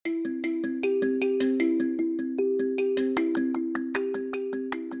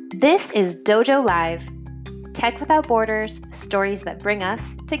This is Dojo Live, Tech Without Borders, stories that bring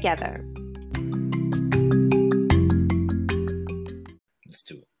us together. Let's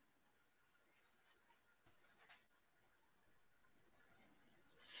do it.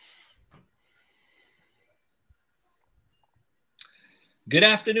 Good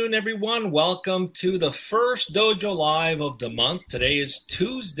afternoon, everyone. Welcome to the first Dojo Live of the month. Today is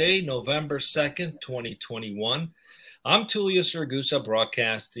Tuesday, November 2nd, 2021. I'm Tulio Siragusa,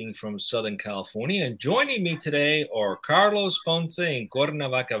 broadcasting from Southern California. And joining me today are Carlos Ponce in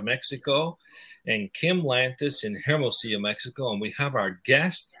Cuernavaca, Mexico, and Kim Lantis in Hermosillo, Mexico. And we have our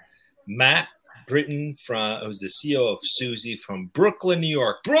guest, Matt Britton, who's the CEO of Suzy from Brooklyn, New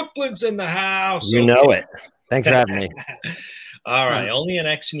York. Brooklyn's in the house. You know it. Thanks for having me. All right. Only an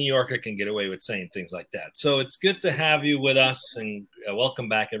ex-New Yorker can get away with saying things like that. So it's good to have you with us, and welcome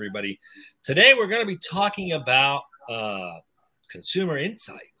back, everybody. Today, we're going to be talking about consumer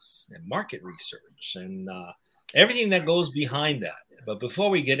insights and market research and everything that goes behind that. But before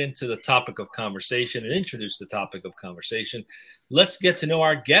we get into the topic of conversation and introduce the topic of conversation, let's get to know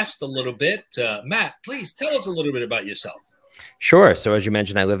our guest a little bit. Matt, please tell us a little bit about yourself. Sure. So as you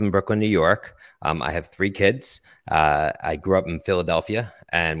mentioned, I live in Brooklyn, New York. I have 3 kids. I grew up in Philadelphia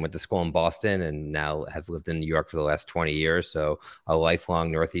and went to school in Boston, and now have lived in New York for the last 20 years. So a lifelong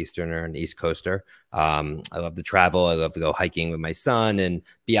Northeasterner and East Coaster. I love to travel. I love to go hiking with my son and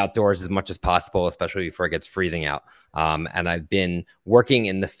be outdoors as much as possible, especially before it gets freezing out. And I've been working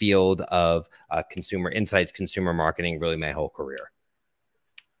in the field of consumer insights, consumer marketing, really my whole career.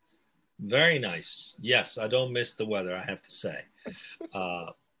 Very nice. Yes, I don't miss the weather, I have to say.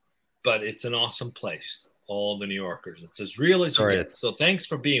 But it's an awesome place. All the New Yorkers. It's as real as you get. So thanks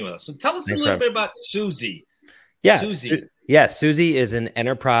for being with us. So tell us a little bit about Suzy. Yeah, Suzy. Suzy is an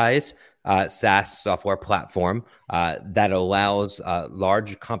enterprise SaaS software platform that allows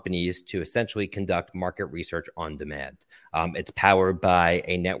large companies to essentially conduct market research on demand. It's powered by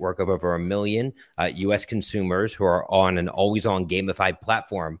a network of over 1 million U.S. consumers who are on an always-on gamified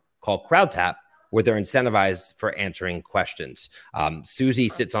platform called CrowdTap, where they're incentivized for answering questions. Suzy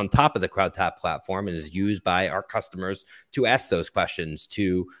sits on top of the CrowdTap platform and is used by our customers to ask those questions,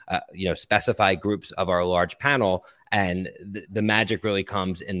 to specify groups of our large panel. And the magic really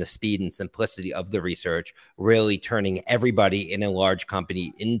comes in the speed and simplicity of the research, really turning everybody in a large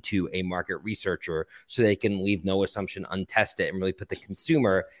company into a market researcher so they can leave no assumption untested and really put the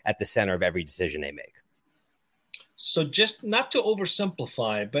consumer at the center of every decision they make. So just not to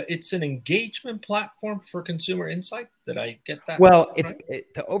oversimplify, but it's an engagement platform for consumer insight. Did I get that? Well,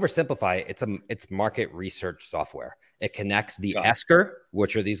 right? To oversimplify, it's market research software. It connects the asker,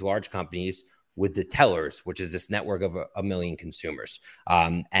 which are these large companies, with the tellers, which is this network of 1 million consumers.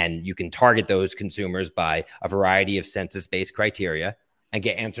 And you can target those consumers by a variety of census-based criteria and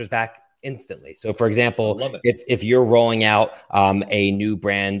get answers back instantly. So, for example, if you're rolling out a new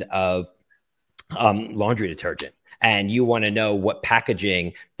brand of laundry detergent, and you want to know what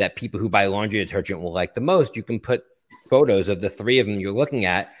packaging that people who buy laundry detergent will like the most, you can put photos of the 3 of them you're looking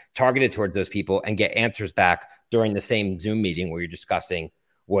at targeted towards those people and get answers back during the same Zoom meeting where you're discussing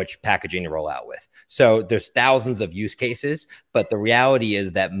which packaging to roll out with. So there's thousands of use cases, but the reality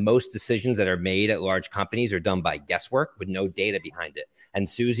is that most decisions that are made at large companies are done by guesswork with no data behind it. And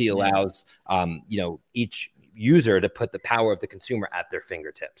Suzy allows each user to put the power of the consumer at their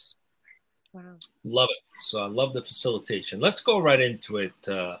fingertips. Wow. Love it. So I love the facilitation. Let's go right into it.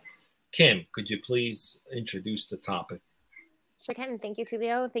 Kim, could you please introduce the topic? Sure can. Thank you,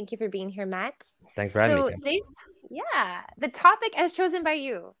 Tulio. Thank you for being here, Matt. Thanks for having me. The topic as chosen by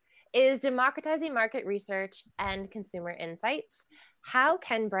you is democratizing market research and consumer insights. How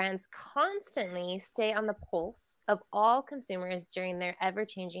can brands constantly stay on the pulse of all consumers during their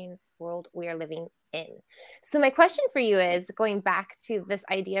ever-changing world we are living in? So my question for you is, going back to this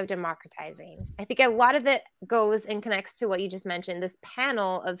idea of democratizing, I think a lot of it goes and connects to what you just mentioned, this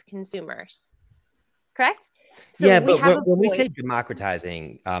panel of consumers, correct? So but when we say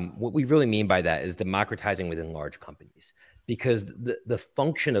democratizing, what we really mean by that is democratizing within large companies, because the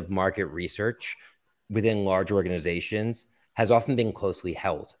function of market research within large organizations has often been closely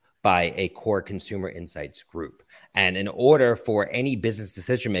held by a core consumer insights group. And in order for any business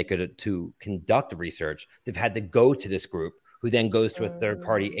decision maker to conduct research, they've had to go to this group, who then goes to a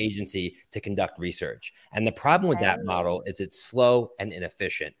third-party agency to conduct research. And the problem with that model is it's slow and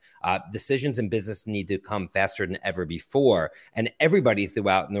inefficient. Decisions in business need to come faster than ever before. And everybody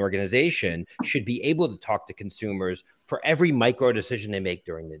throughout an organization should be able to talk to consumers for every micro decision they make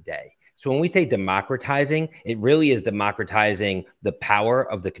during the day. So when we say democratizing, it really is democratizing the power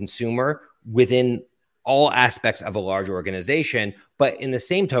of the consumer within all aspects of a large organization. But in the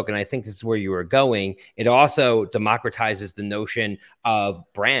same token, I think this is where you were going. It also democratizes the notion of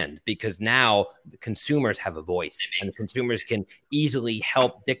brand, because now the consumers have a voice, and the consumers can easily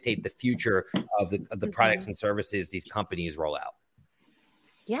help dictate the future of the products and services these companies roll out.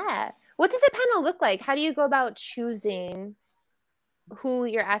 Yeah. What does the panel look like? How do you go about choosing who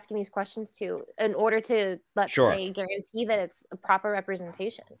you're asking these questions to in order to, let's say, guarantee that it's a proper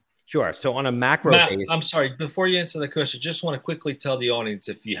representation? Sure. So on a macro Matt, base, I'm sorry, before you answer the question, just want to quickly tell the audience,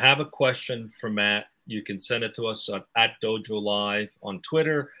 if you have a question for Matt, you can send it to us at Dojo Live on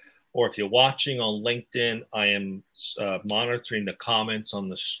Twitter, or if you're watching on LinkedIn, I am monitoring the comments on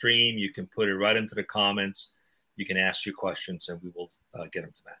the stream. You can put it right into the comments. You can ask your questions, and we will get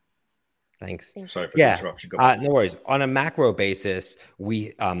them to Matt. Thanks. Sorry for the interruption. Go no worries. On a macro basis,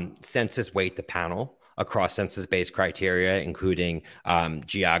 we census weight the panel across census-based criteria, including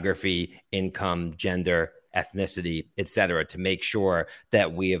geography, income, gender, ethnicity, et cetera, to make sure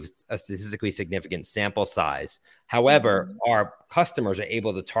that we have a statistically significant sample size. However, our customers are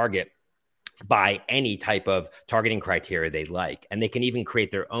able to target by any type of targeting criteria they like, and they can even create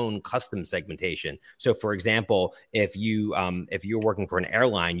their own custom segmentation. So, for example, if you're working for an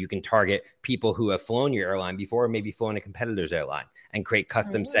airline, you can target people who have flown your airline before, or maybe flown a competitor's airline, and create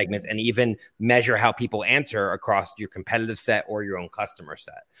custom segments, and even measure how people answer across your competitive set or your own customer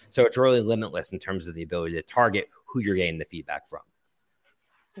set. So it's really limitless in terms of the ability to target who you're getting the feedback from.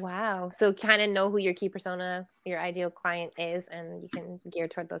 Wow. So kind of know who your key persona, your ideal client is, and you can gear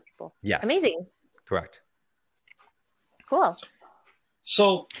toward those people. Yes. Amazing. Correct. Cool.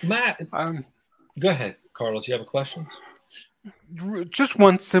 So, Matt, go ahead, Carlos. You have a question? Just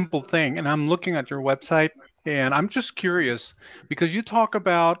one simple thing. And I'm looking at your website, and I'm just curious, because you talk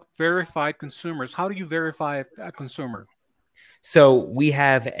about verified consumers. How do you verify a consumer? So we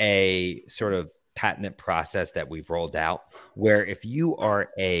have a sort of patented process that we've rolled out, where if you are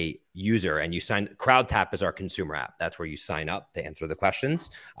a user and you sign, CrowdTap is our consumer app. That's where you sign up to answer the questions.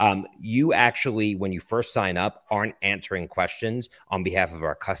 You actually, when you first sign up, aren't answering questions on behalf of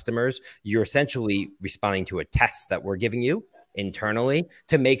our customers. You're essentially responding to a test that we're giving you internally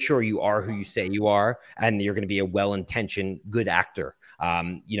to make sure you are who you say you are, and you're going to be a well-intentioned, good actor.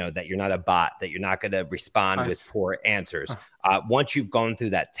 That you're not a bot, that you're not going to respond with poor answers. Once you've gone through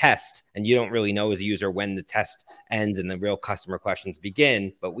that test, and you don't really know as a user when the test ends and the real customer questions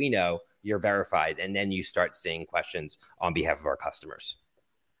begin, but we know you're verified, and then you start seeing questions on behalf of our customers.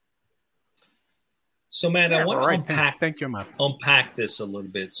 So, Matt, I want to unpack this a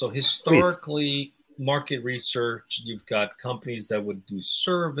little bit. So historically, market research, you've got companies that would do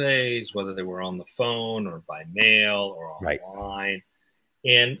surveys, whether they were on the phone or by mail or online. Right.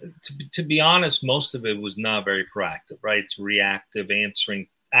 And to be honest, most of it was not very proactive, right? It's reactive, answering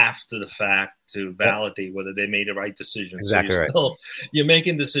after the fact to validate whether they made the right decision. Exactly. So you're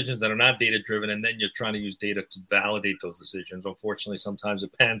making decisions that are not data-driven, and then you're trying to use data to validate those decisions. Unfortunately, sometimes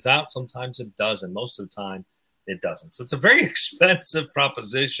it pans out, sometimes it doesn't. Most of the time, it doesn't. So it's a very expensive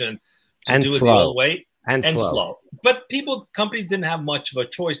proposition to do it the old way. And slow. But companies didn't have much of a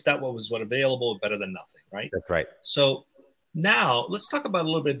choice. That was what available, better than nothing, right? That's right. So now let's talk about a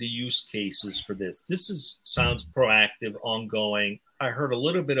little bit of the use cases for this. This sounds proactive, ongoing. I heard a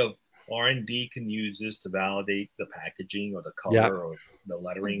little bit of R&D can use this to validate the packaging or the color or the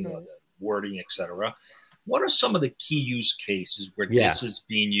lettering or the wording, etc. What are some of the key use cases where this is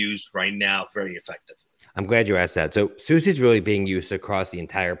being used right now very effectively? I'm glad you asked that. So Suzy is really being used across the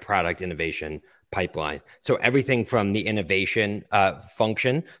entire product innovation pipeline. So everything from the innovation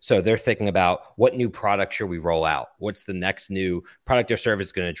function. So they're thinking about what new product should we roll out? What's the next new product or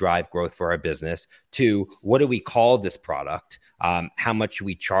service going to drive growth for our business? To what do we call this product? How much should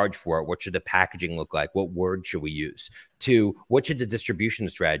we charge for it? What should the packaging look like? What word should we use? To what should the distribution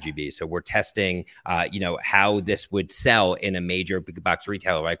strategy be? So we're testing, how this would sell in a major big box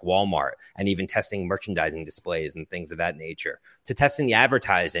retailer like Walmart, and even testing merchandising displays and things of that nature. To testing the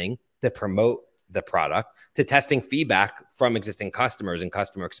advertising to promote the product, to testing feedback from existing customers and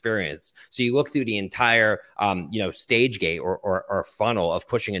customer experience. So you look through the entire, stage gate or funnel of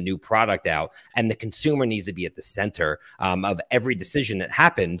pushing a new product out, and the consumer needs to be at the center of every decision that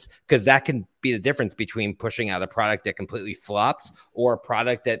happens, because that can be the difference between pushing out a product that completely flops or a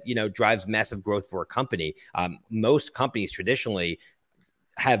product that, drives massive growth for a company. Most companies traditionally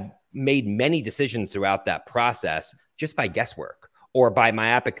have made many decisions throughout that process just by guesswork, or by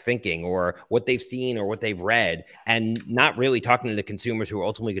myopic thinking, or what they've seen or what they've read, and not really talking to the consumers who are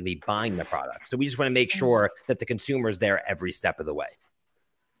ultimately going to be buying the product. So we just want to make sure that the consumer is there every step of the way.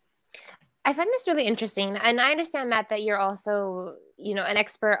 I find this really interesting. And I understand, Matt, that you're also, an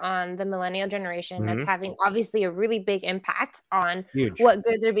expert on the millennial generation that's having obviously a really big impact on what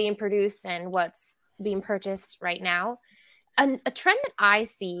goods are being produced and what's being purchased right now. And a trend that I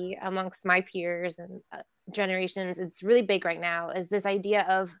see amongst my peers and generations, it's really big right now, is this idea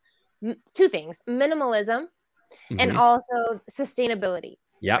of two things: minimalism and also sustainability.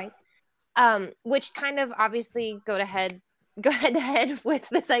 Yeah. Right? Which kind of obviously go head to head with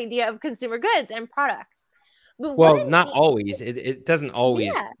this idea of consumer goods and products. But well, not always. It doesn't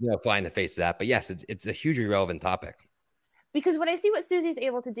always fly in the face of that. But yes, it's a hugely relevant topic. Because what I see what Suzy's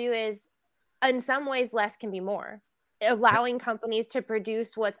able to do is, in some ways, less can be more. Allowing companies to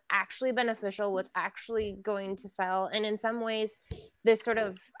produce what's actually beneficial, what's actually going to sell. And in some ways, this sort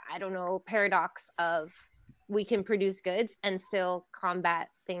of, paradox of we can produce goods and still combat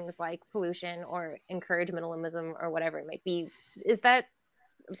things like pollution or encourage minimalism or whatever it might be. Is that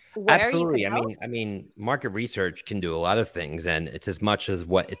absolutely? I mean, market research can do a lot of things, and it's as much as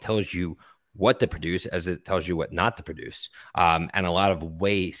what it tells you what to produce as it tells you what not to produce. And a lot of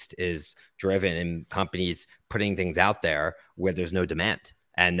waste is driven in companies putting things out there where there's no demand.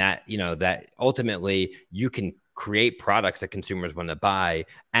 And that ultimately you can create products that consumers want to buy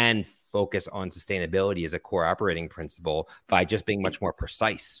and focus on sustainability as a core operating principle by just being much more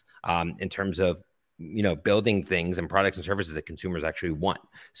precise in terms of building things and products and services that consumers actually want.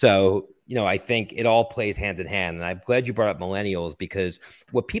 So, I think it all plays hand in hand. And I'm glad you brought up millennials, because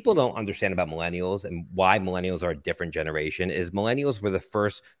what people don't understand about millennials and why millennials are a different generation is millennials were the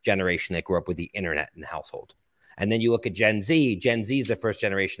first generation that grew up with the internet in the household. And then you look at Gen Z. Gen Z is the first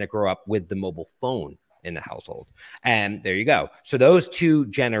generation that grew up with the mobile phone in the household. And there you go. So those two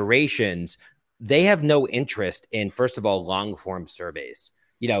generations, they have no interest in, first of all, long form surveys.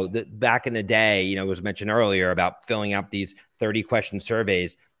 Back in the day, it was mentioned earlier about filling out these 30-question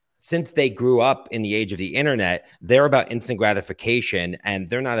surveys. Since they grew up in the age of the internet, they're about instant gratification, and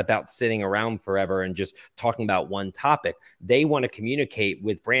they're not about sitting around forever and just talking about one topic. They want to communicate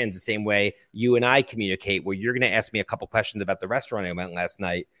with brands the same way you and I communicate, where you're going to ask me a couple questions about the restaurant I went last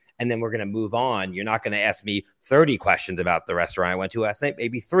night, and then we're going to move on. You're not going to ask me 30 questions about the restaurant I went to last night,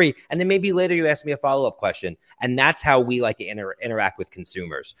 maybe 3. And then maybe later you ask me a follow-up question. And that's how we like to interact with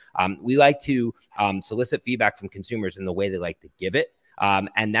consumers. We like to solicit feedback from consumers in the way they like to give it.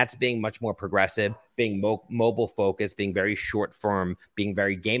 And that's being much more progressive, being mobile focused, being very short form, being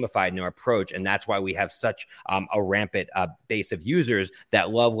very gamified in our approach. And that's why we have such a rampant base of users that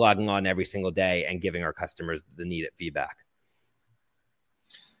love logging on every single day and giving our customers the needed feedback.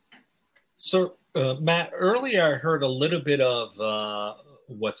 So, Matt, earlier I heard a little bit of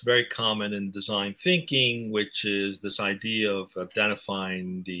what's very common in design thinking, which is this idea of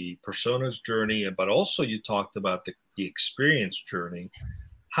identifying the persona's journey, but also you talked about the experience journey.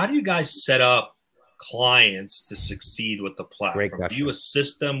 How do you guys set up clients to succeed with the platform? Do you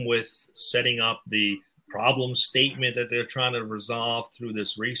assist them with setting up the problem statement that they're trying to resolve through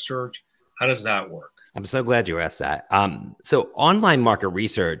this research? How does that work? I'm so glad you asked that. So online market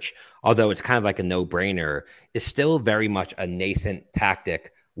research, although it's kind of like a no-brainer, is still very much a nascent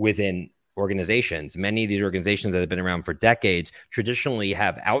tactic within organizations. Many of these organizations that have been around for decades traditionally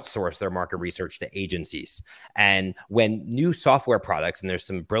have outsourced their market research to agencies. And when new software products, and there's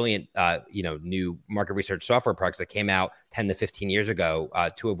some brilliant, new market research software products that came out 10 to 15 years ago,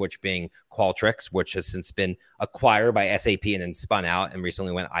 2 of which being Qualtrics, which has since been acquired by SAP and then spun out and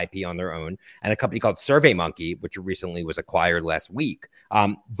recently went IP on their own, and a company called SurveyMonkey, which recently was acquired last week.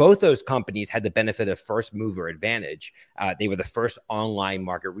 Both those companies had the benefit of first mover advantage. They were the first online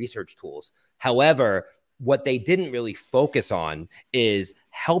market research tools. However, what they didn't really focus on is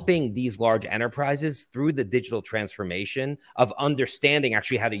helping these large enterprises through the digital transformation of understanding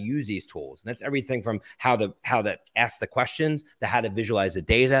actually how to use these tools. And that's everything from how to ask the questions, to how to visualize the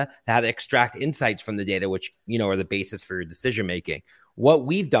data, to how to extract insights from the data, which, are the basis for your decision making. What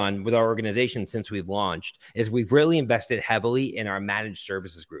we've done with our organization since we've launched is we've really invested heavily in our managed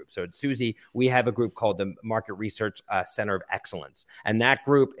services group. So at Suzy, we have a group called the Market Research Center of Excellence. And that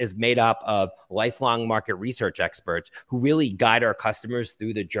group is made up of lifelong market research experts who really guide our customers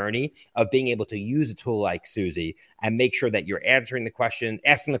through the journey of being able to use a tool like Suzy and make sure that you're answering the question,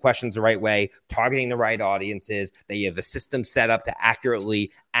 asking the questions the right way, targeting the right audiences, that you have a system set up to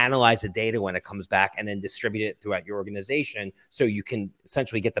accurately analyze the data when it comes back and then distribute it throughout your organization so you can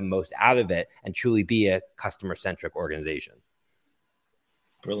essentially get the most out of it and truly be a customer-centric organization.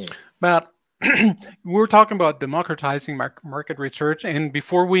 Brilliant. Matt, we were talking about democratizing market research, and in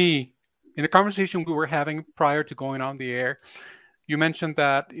the conversation we were having prior to going on the air, you mentioned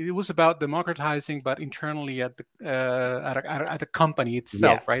that it was about democratizing, but internally at the company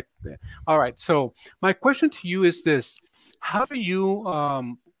itself, right? All right. So my question to you is this: how do you?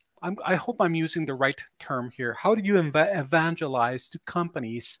 I hope I'm using the right term here. How do you evangelize to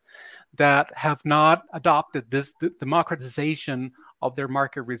companies that have not adopted this democratization of their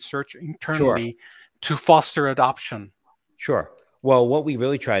market research internally to foster adoption? Sure. Well, what we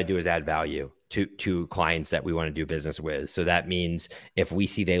really try to do is add value to clients that we want to do business with. So that means if we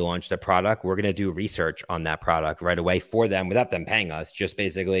see they launched a product, we're going to do research on that product right away for them without them paying us, just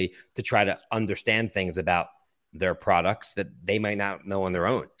basically to try to understand things about their products that they might not know on their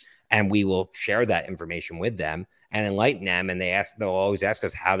own. And we will share that information with them and enlighten them. And they'll always ask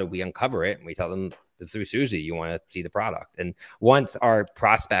us, how do we uncover it? And we tell them, it's through Suzy. You want to see the product. And once our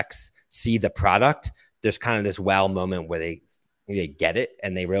prospects see the product, there's kind of this wow moment where they get it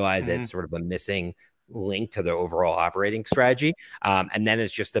and they realize it's sort of a missing link to their overall operating strategy. And then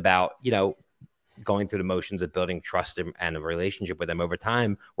it's just about, going through the motions of building trust and a relationship with them over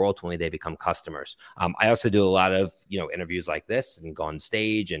time, where ultimately they become customers. I also do a lot of, interviews like this and go on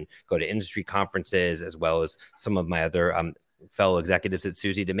stage and go to industry conferences, as well as some of my other fellow executives at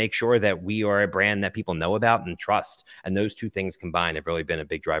Suzy, to make sure that we are a brand that people know about and trust. And those two things combined have really been a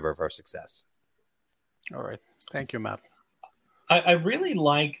big driver of our success. All right. Thank you, Matt. I really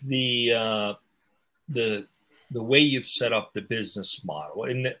like the way you've set up the business model.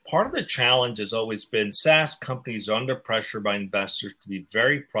 And part of the challenge has always been SaaS companies are under pressure by investors to be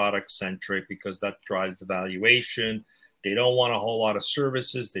very product centric because that drives the valuation. They don't want a whole lot of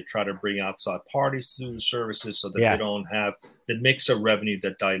services. They try to bring outside parties to do the services so that they don't have the mix of revenue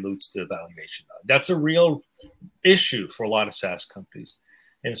that dilutes the valuation. That's a real issue for a lot of SaaS companies.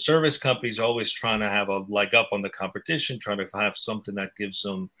 And service companies are always trying to have a leg up on the competition, trying to have something that gives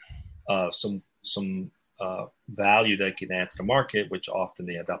them some value they can add to the market, which often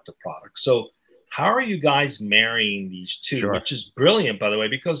they adopt a product. So how are you guys marrying these two, which is brilliant, by the way,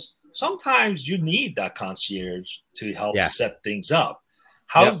 because sometimes you need that concierge to help set things up.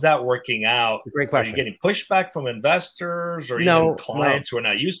 How's that working out? Great question. Are you getting pushback from investors or even clients who are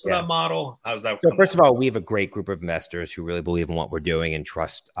not used to that model? How's that? So first of all, we have a great group of investors who really believe in what we're doing and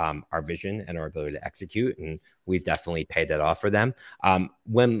trust our vision and our ability to execute. And we've definitely paid that off for them.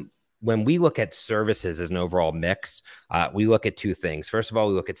 When we look at services as an overall mix, we look at two things. First of all,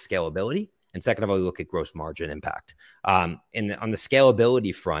 we look at scalability. And second of all, we look at gross margin impact. On the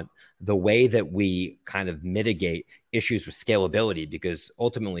scalability front, the way that we kind of mitigate issues with scalability, because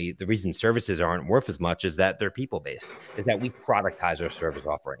ultimately the reason services aren't worth as much is that they're people-based, is that we productize our service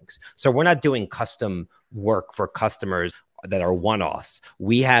offerings. So we're not doing custom work for customers that are one-offs.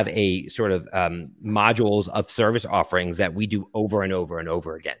 We have a sort of modules of service offerings that we do over and over and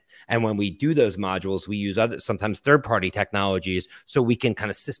over again. And when we do those modules, we use sometimes third-party technologies so we can kind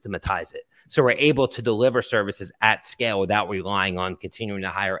of systematize it. So we're able to deliver services at scale without relying on continuing to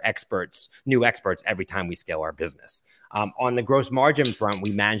hire new experts every time we scale our business. On the gross margin front,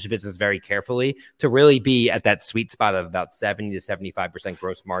 we manage the business very carefully to really be at that sweet spot of about 70 to 75%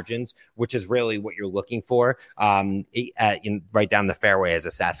 gross margins, which is really what you're looking for right down the fairway as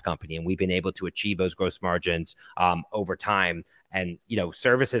a SaaS company. And we've been able to achieve those gross margins over time. And,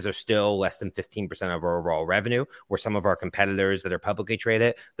 services are still less than 15% of our overall revenue, where some of our competitors that are publicly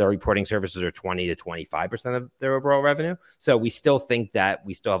traded, their reporting services are 20 to 25% of their overall revenue. So we still think that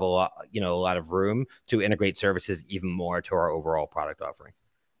we still have a lot of room to integrate services even more to our overall product offering.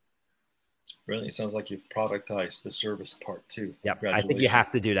 Brilliant. Sounds like you've productized the service part too. Yeah, I think you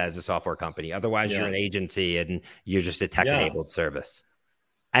have to do that as a software company. Otherwise, you're an agency and you're just a tech-enabled service.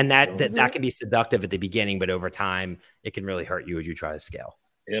 And that can be seductive at the beginning, but over time, it can really hurt you as you try to scale.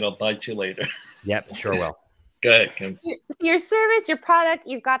 It'll bite you later. Yep, sure will. Go ahead, Ken. Your service, your product,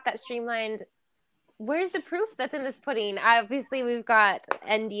 you've got that streamlined. Where's the proof that's in this pudding? Obviously, we've got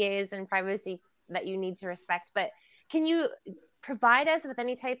NDAs and privacy that you need to respect, but can you provide us with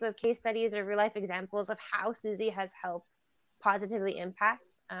any type of case studies or real-life examples of how Suzy has helped positively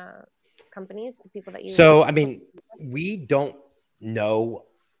impact companies, the people that you... So, we don't know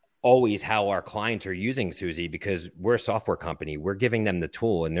always how our clients are using Suzy because we're a software company. We're giving them the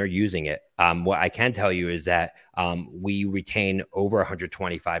tool and they're using it. What I can tell you is that we retain over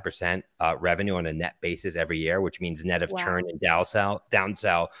 125% revenue on a net basis every year, which means net of churn and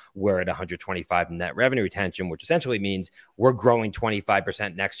downsell, we're at 125 net revenue retention, which essentially means we're growing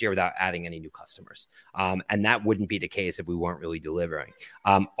 25% next year without adding any new customers. And that wouldn't be the case if we weren't really delivering.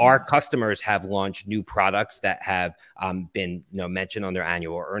 Our customers have launched new products that have been mentioned on their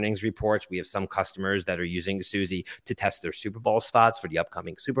annual earnings earnings reports. We have some customers that are using Suzy to test their Super Bowl spots for the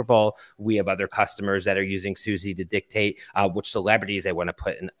upcoming Super Bowl. We have other customers that are using Suzy to dictate which celebrities they want to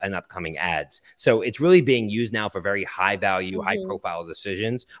put in upcoming ads. So it's really being used now for very high value, high profile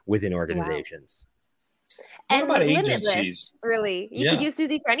decisions within organizations. Wow. And what about agencies? Really, you could use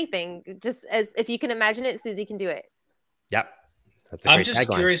Suzy for anything. Just as if you can imagine it, Suzy can do it. Yep. I'm just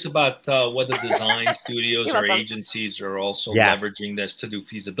curious about whether design studios or agencies are also leveraging this to do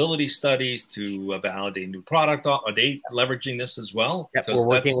feasibility studies, to validate new product. Are they leveraging this as well? Yep, we're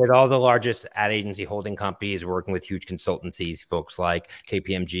working with all the largest ad agency holding companies. We're working with huge consultancies, folks like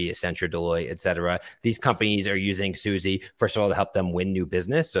KPMG, Accenture, Deloitte, et cetera. These companies are using Suzy, first of all, to help them win new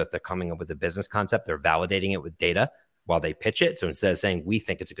business. So if they're coming up with a business concept, they're validating it with data while they pitch it. So instead of saying, we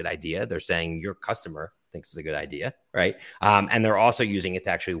think it's a good idea, they're saying your customer thinks it's a good idea, right? And they're also using it to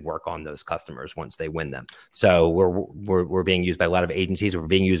actually work on those customers once they win them. So we're being used by a lot of agencies. We're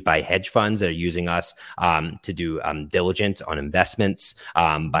being used by hedge funds that are using us to do diligence on investments,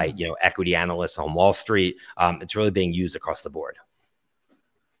 by equity analysts on Wall Street. It's really being used across the board.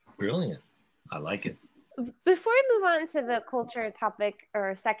 Brilliant. I like it. Before we move on to the culture topic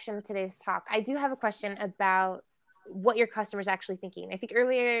or section of today's talk, I do have a question about what your customers actually thinking. I think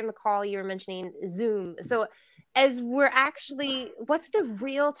earlier in the call you were mentioning Zoom. So as we're actually, what's the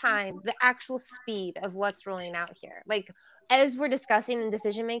real time, the actual speed of what's rolling out here? Like as we're discussing in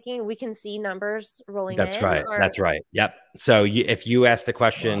decision making, we can see numbers rolling in. That's right. That's right. Yep. So if you asked the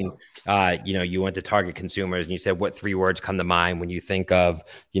question, you went to target consumers and you said, what 3 words come to mind when you think of,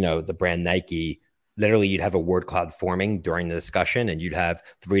 the brand Nike? Literally, you'd have a word cloud forming during the discussion, and you'd have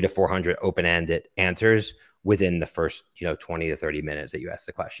 300 to 400 open-ended answers within the first 20 to 30 minutes that you ask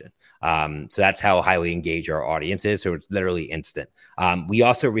the question. So that's how highly engaged our audience is. So it's literally instant. We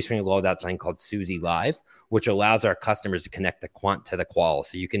also recently rolled out something called Suzy Live, which allows our customers to connect the quant to the qual.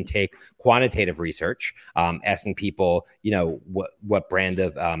 So you can take quantitative research, asking people, what brand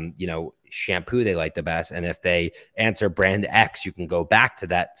of, shampoo they like the best. And if they answer brand X, you can go back to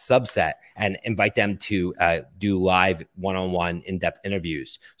that subset and invite them to do live one-on-one in-depth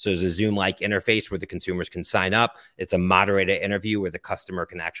interviews. So there's a Zoom-like interface where the consumers can sign up. It's a moderated interview where the customer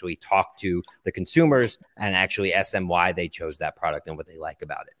can actually talk to the consumers and actually ask them why they chose that product and what they like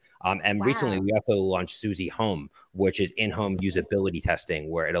about it. Recently, we also launched Suzy Home, which is in-home usability testing,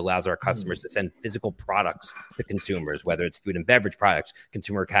 where it allows our customers to send physical products to consumers, whether it's food and beverage products,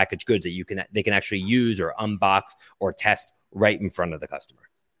 consumer packaged goods that they can actually use or unbox or test right in front of the customer.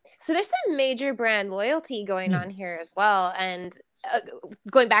 So there's some major brand loyalty going on here as well. And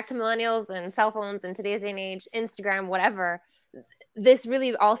going back to millennials and cell phones and today's day and age, Instagram, whatever, this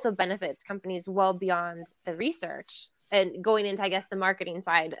really also benefits companies well beyond the research and going into, I guess, the marketing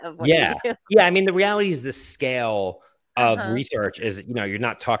side of what you do. Yeah. I mean, the reality is the scale of research is, you're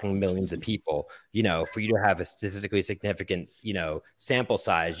not talking millions of people. For you to have a statistically significant, sample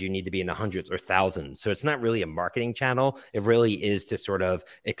size, you need to be in the hundreds or thousands. So it's not really a marketing channel. It really is to sort of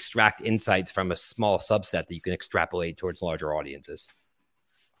extract insights from a small subset that you can extrapolate towards larger audiences.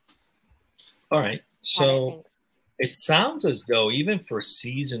 All right. So it sounds as though even for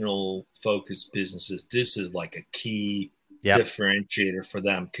seasonal focused businesses, this is like a key differentiator for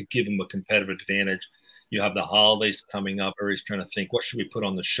them, could give them a competitive advantage. You have the holidays coming up. Everybody's trying to think, what should we put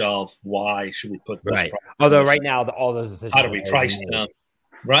on the shelf? Why should we put this? Right. Although right now, all those decisions. How do we price them?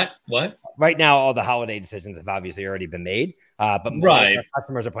 Right. What? Right now, all the holiday decisions have obviously already been made. But our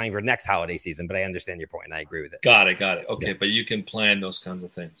customers are planning for next holiday season. But I understand your point, and I agree with it. Got it. Okay, but you can plan those kinds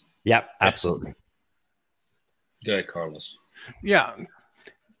of things. Yep, absolutely. Go ahead, Carlos. Yeah.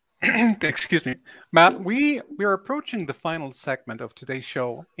 Excuse me, Matt, we are approaching the final segment of today's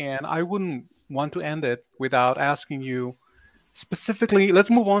show, and I wouldn't want to end it without asking you specifically.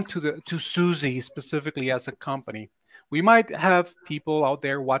 Let's move on to Suzy specifically as a company. We might have people out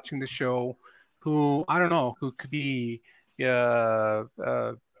there watching the show who, I don't know, who could be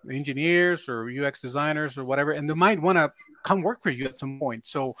engineers or UX designers or whatever, and they might want to come work for you at some point.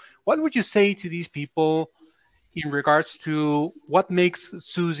 So what would you say to these people in regards to what makes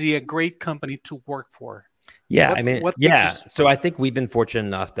Suzy a great company to work for? Yeah, So I think we've been fortunate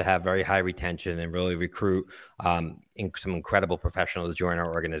enough to have very high retention and really recruit some incredible professionals to join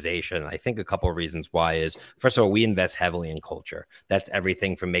our organization. I think a couple of reasons why is, first of all, we invest heavily in culture. That's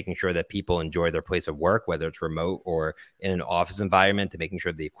everything from making sure that people enjoy their place of work, whether it's remote or in an office environment, to making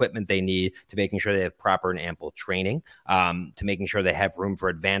sure the equipment they need, to making sure they have proper and ample training, to making sure they have room for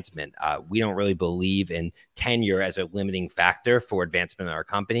advancement. We don't really believe in tenure as a limiting factor for advancement in our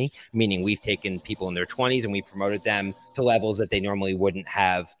company, meaning we've taken people in their 20s and we promoted them to levels that they normally wouldn't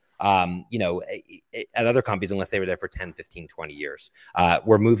have At other companies, unless they were there for 10, 15, 20 years.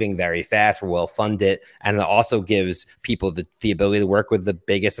 We're moving very fast. We're well funded. And it also gives people the ability to work with the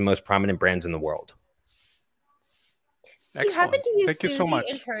biggest and most prominent brands in the world. Do you happen to use Thank you Suzy so much.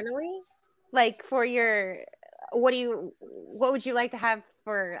 internally? Like for your, what would you like to have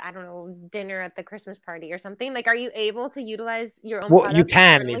for, I don't know, dinner at the Christmas party or something? Like, are you able to utilize your own Well, you products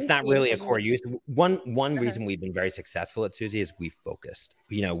can. I mean, internally it's not for really a decision core making? use. One reason we've been very successful at Suzy is we've focused.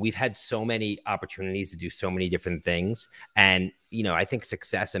 We've had so many opportunities to do so many different things. And, I think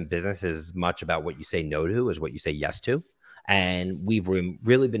success in business is as much about what you say no to as what you say yes to. And we've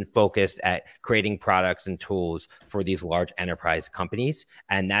really been focused at creating products and tools for these large enterprise companies.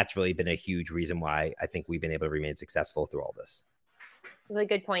 And that's really been a huge reason why I think we've been able to remain successful through all this. Really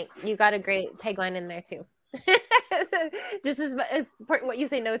good point. You got a great tagline in there too. Just as what you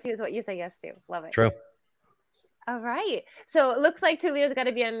say no to is what you say yes to. Love it. True. All right. So it looks like Tulio's got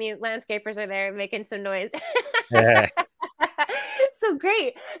to be on mute. Landscapers are there making some noise. So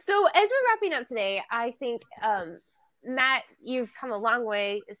great. So as we're wrapping up today, I think, Matt, you've come a long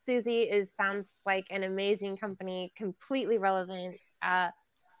way. Suzy sounds like an amazing company, completely relevant.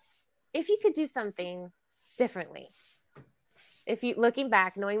 If you could do something differently, if you looking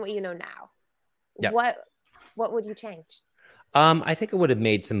back, knowing what you know now, Yep. what would you change? I think it would have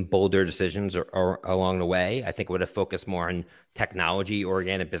made some bolder decisions or along the way. I think it would have focused more on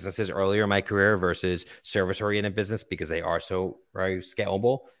technology-oriented businesses earlier in my career versus service-oriented business because they are so very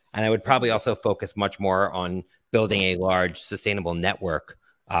scalable. And I would probably also focus much more on building a large sustainable network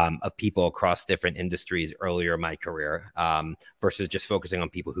of people across different industries earlier in my career versus just focusing on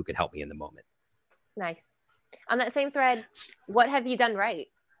people who could help me in the moment. Nice. On that same thread, what have you done right?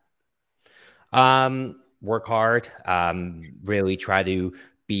 Work hard, really try to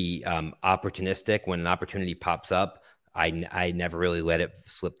be opportunistic. When an opportunity pops up, I never really let it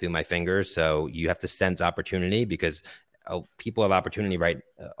slip through my fingers. So you have to sense opportunity because people have opportunity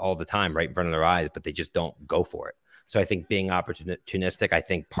all the time right in front of their eyes, but they just don't go for it. So I think being opportunistic, I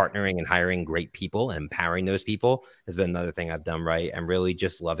think partnering and hiring great people and empowering those people has been another thing I've done right, and really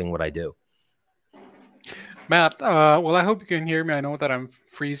just loving what I do. Matt, well, I hope you can hear me. I know that I'm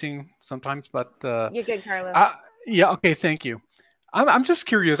freezing sometimes, but you're good, Carlos. Yeah, okay, thank you. I'm just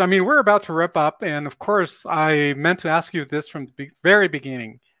curious. I mean, we're about to wrap up, and of course, I meant to ask you this from the very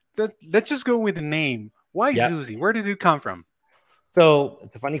beginning. Let's just go with the name. Why Suzy? Where did it come from? So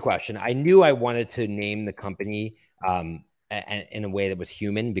it's a funny question. I knew I wanted to name the company in a way that was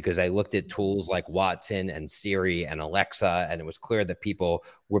human because I looked at tools like Watson and Siri and Alexa, and it was clear that people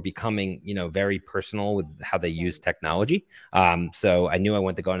were becoming, very personal with how they use technology. So I knew I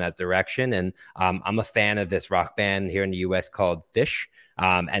wanted to go in that direction. And I'm a fan of this rock band here in the US called Phish.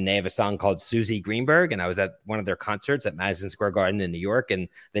 And they have a song called Suzy Greenberg. And I was at one of their concerts at Madison Square Garden in New York, and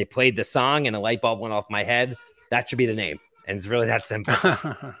they played the song and a light bulb went off my head. That should be the name. And it's really that simple.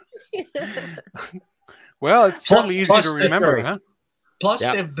 Well, it's certainly easy to remember, huh? Plus,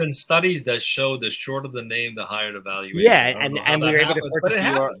 there have been studies that show the shorter the name, the higher the valuation. Yeah, and we were able to purchase the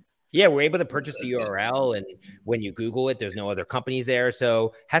URL. Yeah, we're able to purchase the URL, and when you Google it, there's no other companies there. So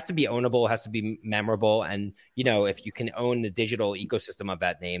it has to be ownable, has to be memorable, and if you can own the digital ecosystem of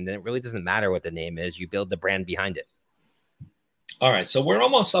that name, then it really doesn't matter what the name is. You build the brand behind it. All right, so we're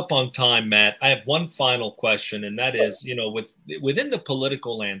almost up on time, Matt. I have one final question, and that is, within the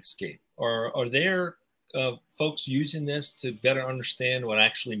political landscape, are there folks using this to better understand what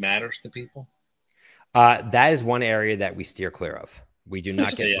actually matters to people? That is one area that we steer clear of. We do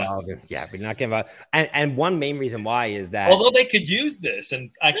not get involved. Yeah, we do not get involved. And one main reason why is that although they could use this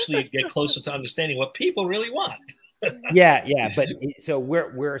and actually get closer to understanding what people really want. Yeah. But so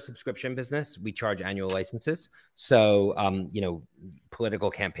we're a subscription business. We charge annual licenses. So,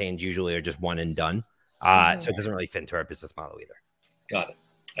 political campaigns usually are just one and done. So it doesn't really fit into our business model either. Got it.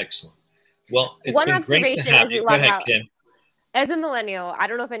 Excellent. Well, it's one been observation great to have as we you. log Go ahead, out. Kim. As a millennial, I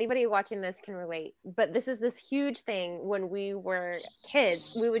don't know if anybody watching this can relate, but this was this huge thing when we were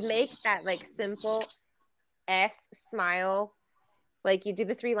kids. We would make that like simple S smile, like you do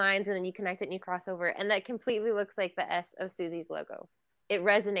the 3 lines and then you connect it and you cross over, and that completely looks like the S of Suzy's logo. It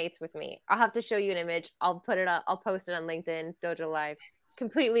resonates with me. I'll have to show you an image. I'll put it up. I'll post it on LinkedIn, Dojo Live.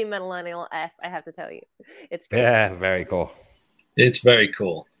 Completely millennial S, I have to tell you. It's great. Yeah, very cool. It's very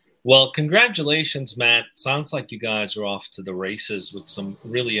cool. Well, congratulations, Matt. Sounds like you guys are off to the races with some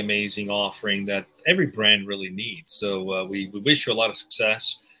really amazing offering that every brand really needs. So we wish you a lot of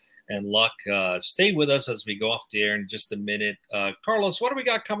success and luck. Stay with us as we go off the air in just a minute. Carlos, what do we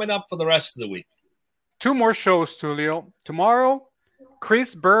got coming up for the rest of the week? 2 more shows, Tulio. Tomorrow,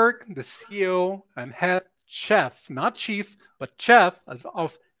 Chris Berg, the CEO and head chef, not chief, but chef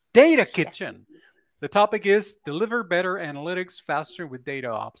of Data Kitchen. The topic is deliver better analytics faster with data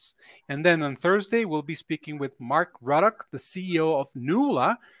ops. And then on Thursday, we'll be speaking with Mark Ruddock, the CEO of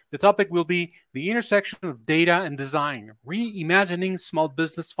Nula. The topic will be the intersection of data and design, reimagining small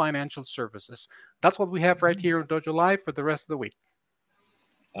business financial services. That's what we have right here on Dojo Live for the rest of the week.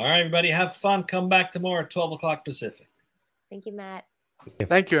 All right, everybody, have fun. Come back tomorrow at 12 o'clock Pacific. Thank you, Matt.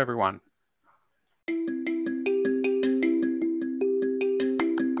 Thank you, everyone.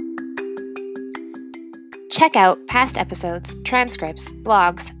 Check out past episodes, transcripts,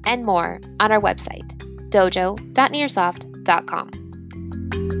 blogs, and more on our website, dojo.nearsoft.com.